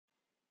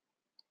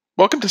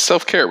Welcome to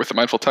Self-Care with the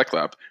Mindful Tech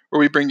Lab, where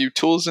we bring you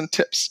tools and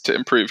tips to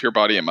improve your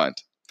body and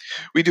mind.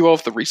 We do all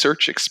of the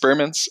research,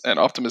 experiments, and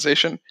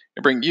optimization,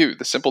 and bring you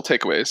the simple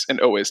takeaways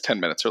in always 10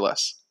 minutes or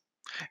less.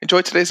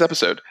 Enjoy today's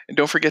episode, and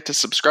don't forget to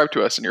subscribe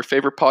to us in your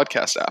favorite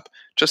podcast app.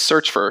 Just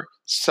search for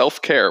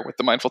Self-Care with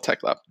the Mindful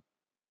Tech Lab.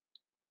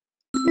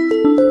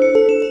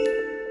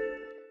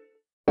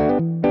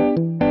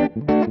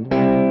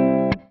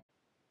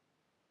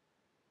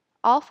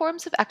 All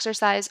forms of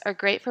exercise are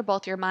great for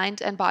both your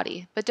mind and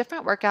body, but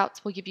different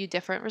workouts will give you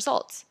different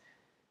results.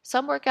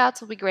 Some workouts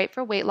will be great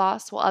for weight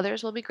loss, while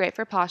others will be great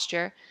for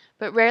posture,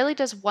 but rarely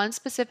does one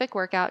specific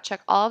workout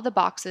check all of the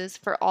boxes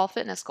for all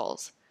fitness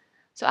goals.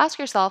 So ask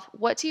yourself,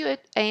 what do you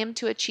aim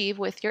to achieve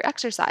with your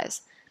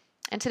exercise?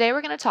 And today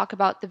we're going to talk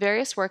about the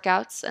various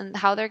workouts and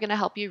how they're going to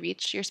help you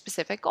reach your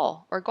specific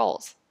goal or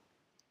goals.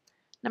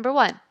 Number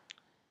 1,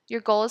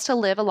 your goal is to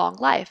live a long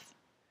life.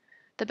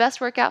 The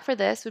best workout for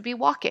this would be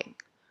walking.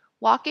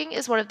 Walking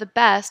is one of the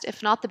best,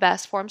 if not the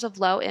best, forms of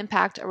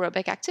low-impact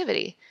aerobic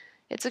activity.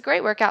 It's a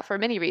great workout for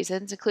many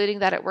reasons, including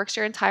that it works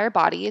your entire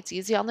body, it's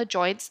easy on the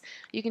joints,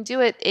 you can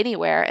do it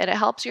anywhere, and it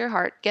helps your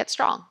heart get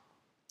strong.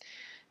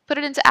 Put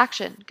it into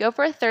action. Go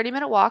for a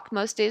 30-minute walk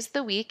most days of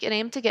the week and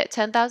aim to get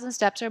 10,000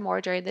 steps or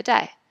more during the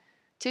day.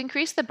 To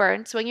increase the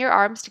burn, swing your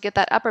arms to get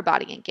that upper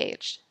body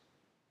engaged.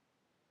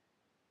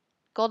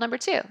 Goal number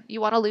 2, you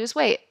want to lose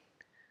weight.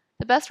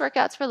 The best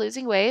workouts for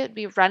losing weight would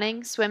be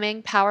running,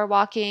 swimming, power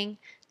walking,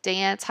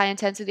 dance,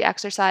 high-intensity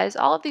exercise.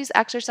 All of these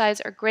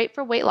exercises are great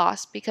for weight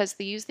loss because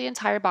they use the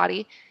entire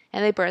body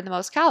and they burn the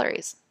most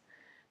calories.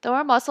 The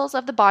more muscles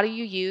of the body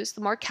you use,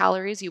 the more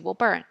calories you will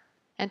burn.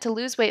 And to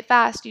lose weight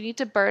fast, you need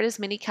to burn as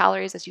many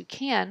calories as you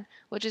can,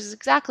 which is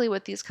exactly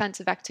what these kinds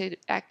of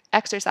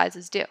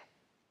exercises do.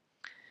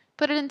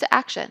 Put it into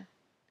action.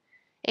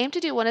 Aim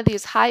to do one of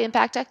these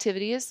high-impact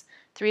activities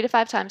 3 to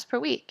 5 times per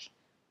week.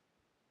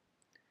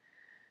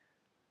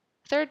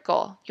 Third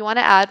goal, you want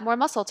to add more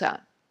muscle tone.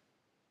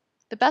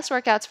 The best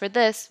workouts for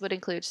this would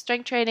include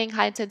strength training,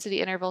 high-intensity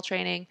interval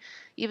training,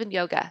 even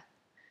yoga.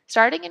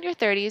 Starting in your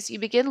 30s, you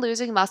begin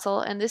losing muscle,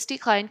 and this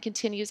decline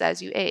continues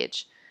as you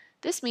age.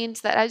 This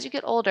means that as you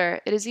get older,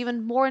 it is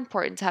even more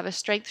important to have a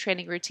strength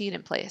training routine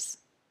in place.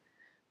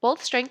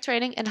 Both strength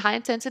training and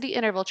high-intensity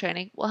interval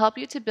training will help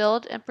you to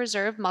build and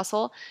preserve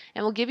muscle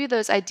and will give you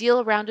those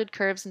ideal rounded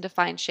curves and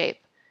defined shape.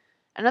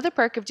 Another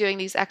perk of doing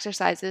these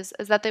exercises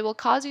is that they will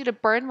cause you to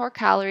burn more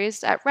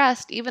calories at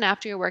rest even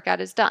after your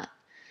workout is done.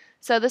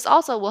 So this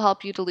also will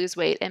help you to lose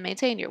weight and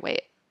maintain your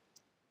weight.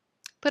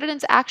 Put it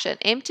into action.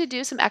 Aim to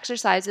do some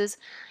exercises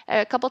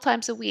a couple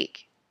times a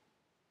week.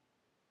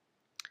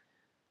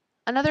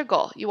 Another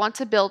goal, you want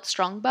to build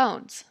strong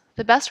bones.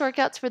 The best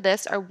workouts for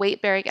this are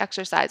weight-bearing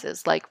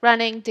exercises like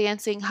running,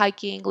 dancing,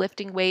 hiking,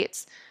 lifting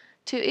weights.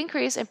 To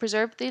increase and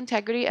preserve the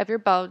integrity of your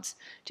bones,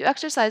 do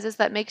exercises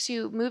that makes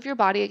you move your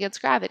body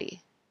against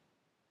gravity.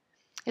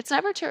 It's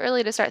never too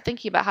early to start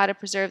thinking about how to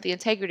preserve the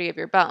integrity of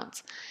your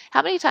bones.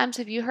 How many times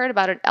have you heard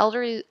about an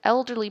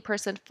elderly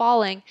person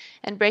falling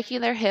and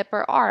breaking their hip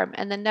or arm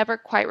and then never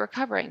quite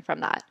recovering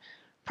from that?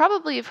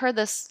 Probably you've heard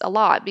this a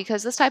lot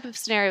because this type of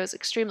scenario is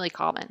extremely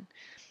common.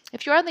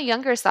 If you're on the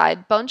younger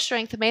side, bone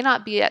strength may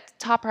not be at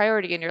top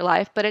priority in your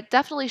life, but it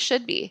definitely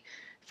should be.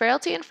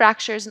 Frailty and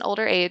fractures in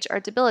older age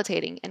are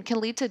debilitating and can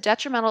lead to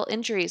detrimental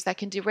injuries that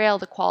can derail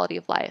the quality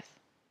of life.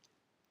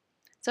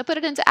 So put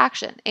it into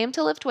action. Aim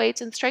to lift weights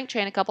and strength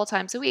train a couple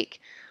times a week.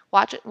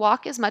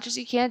 Walk as much as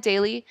you can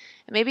daily,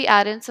 and maybe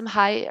add in some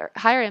higher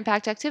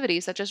impact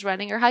activities such as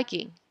running or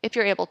hiking, if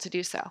you're able to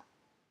do so.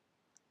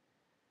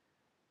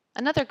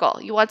 Another goal,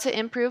 you want to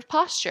improve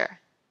posture.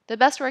 The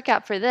best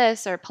workout for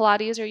this are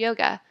Pilates or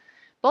yoga.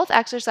 Both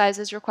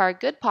exercises require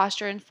good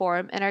posture and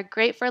form and are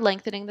great for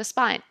lengthening the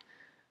spine.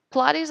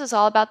 Pilates is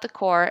all about the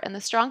core, and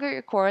the stronger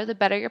your core, the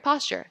better your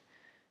posture.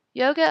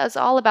 Yoga is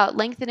all about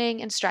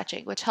lengthening and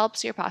stretching, which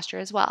helps your posture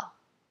as well.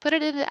 Put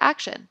it into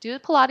action. Do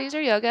Pilates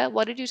or yoga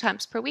 1 to 2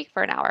 times per week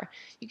for an hour.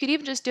 You could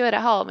even just do it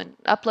at home and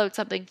upload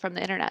something from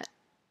the internet.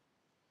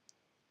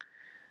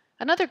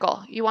 Another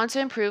goal, you want to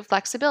improve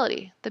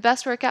flexibility. The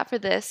best workout for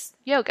this,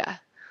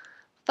 yoga.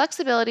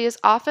 Flexibility is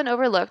often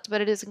overlooked,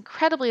 but it is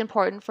incredibly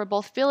important for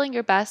both feeling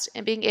your best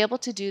and being able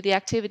to do the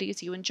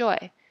activities you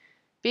enjoy.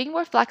 Being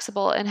more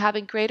flexible and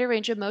having greater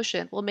range of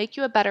motion will make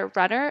you a better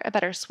runner, a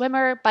better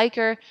swimmer,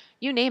 biker,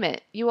 you name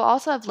it. You will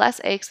also have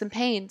less aches and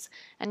pains,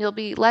 and you'll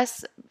be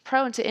less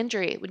prone to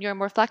injury when you're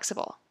more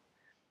flexible.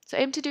 So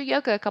aim to do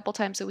yoga a couple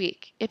times a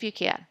week, if you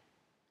can.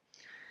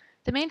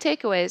 The main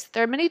takeaways,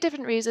 there are many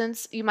different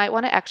reasons you might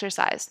want to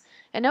exercise,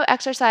 and no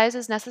exercise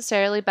is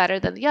necessarily better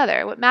than the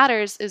other. What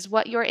matters is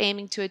what you're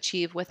aiming to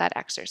achieve with that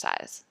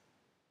exercise.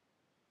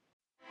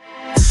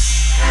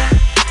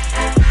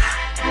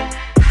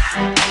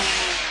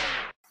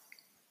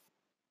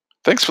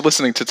 Thanks for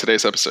listening to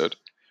today's episode.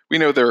 We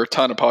know there are a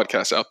ton of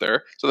podcasts out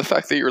there, so the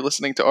fact that you're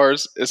listening to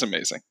ours is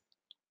amazing.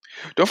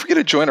 Don't forget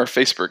to join our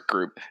Facebook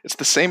group. It's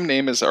the same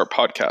name as our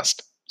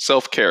podcast,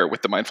 Self-Care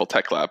with the Mindful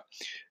Tech Lab,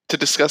 to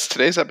discuss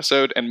today's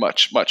episode and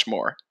much, much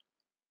more.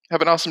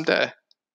 Have an awesome day.